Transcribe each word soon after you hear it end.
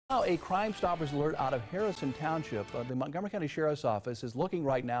Now, a Crime Stoppers alert out of Harrison Township. The Montgomery County Sheriff's Office is looking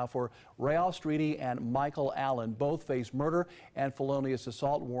right now for Rayal Streety and Michael Allen. Both face murder and felonious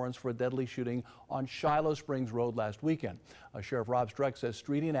assault warrants for a deadly shooting on Shiloh Springs Road last weekend. Sheriff Rob Streck says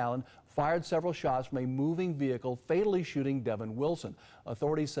Streety and Allen fired several shots from a moving vehicle, fatally shooting Devin Wilson.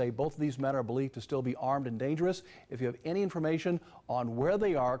 Authorities say both of these men are believed to still be armed and dangerous. If you have any information on where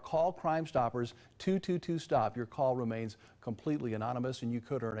they are, call Crime Stoppers 222-STOP. Your call remains completely anonymous and you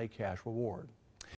could earn a cash reward.